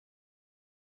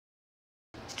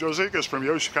Joe Zekas from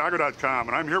YoChicago.com,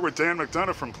 and I'm here with Dan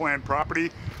McDonough from Planned Property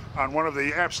on one of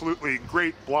the absolutely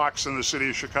great blocks in the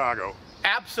city of Chicago.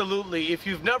 Absolutely. If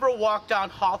you've never walked down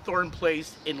Hawthorne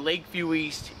Place in Lakeview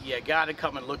East, you gotta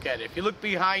come and look at it. If you look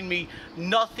behind me,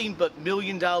 nothing but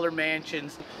million-dollar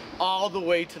mansions all the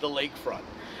way to the lakefront.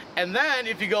 And then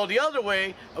if you go the other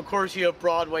way, of course you have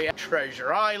Broadway,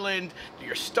 Treasure Island,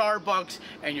 your Starbucks,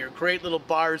 and your great little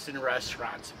bars and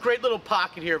restaurants. Great little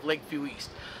pocket here of Lakeview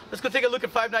East. Let's go take a look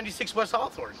at 596 West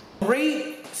Hawthorne.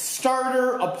 Great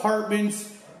starter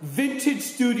apartments, vintage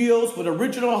studios with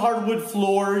original hardwood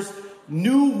floors,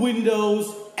 new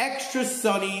windows, extra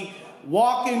sunny,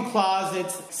 walk-in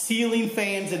closets, ceiling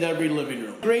fans in every living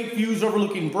room. Great views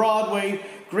overlooking Broadway,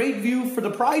 great view for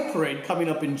the Pride Parade coming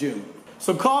up in June.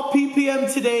 So call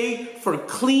PPM today for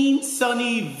clean,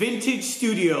 sunny, vintage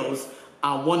studios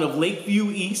on one of Lakeview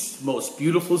East's most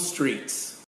beautiful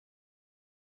streets.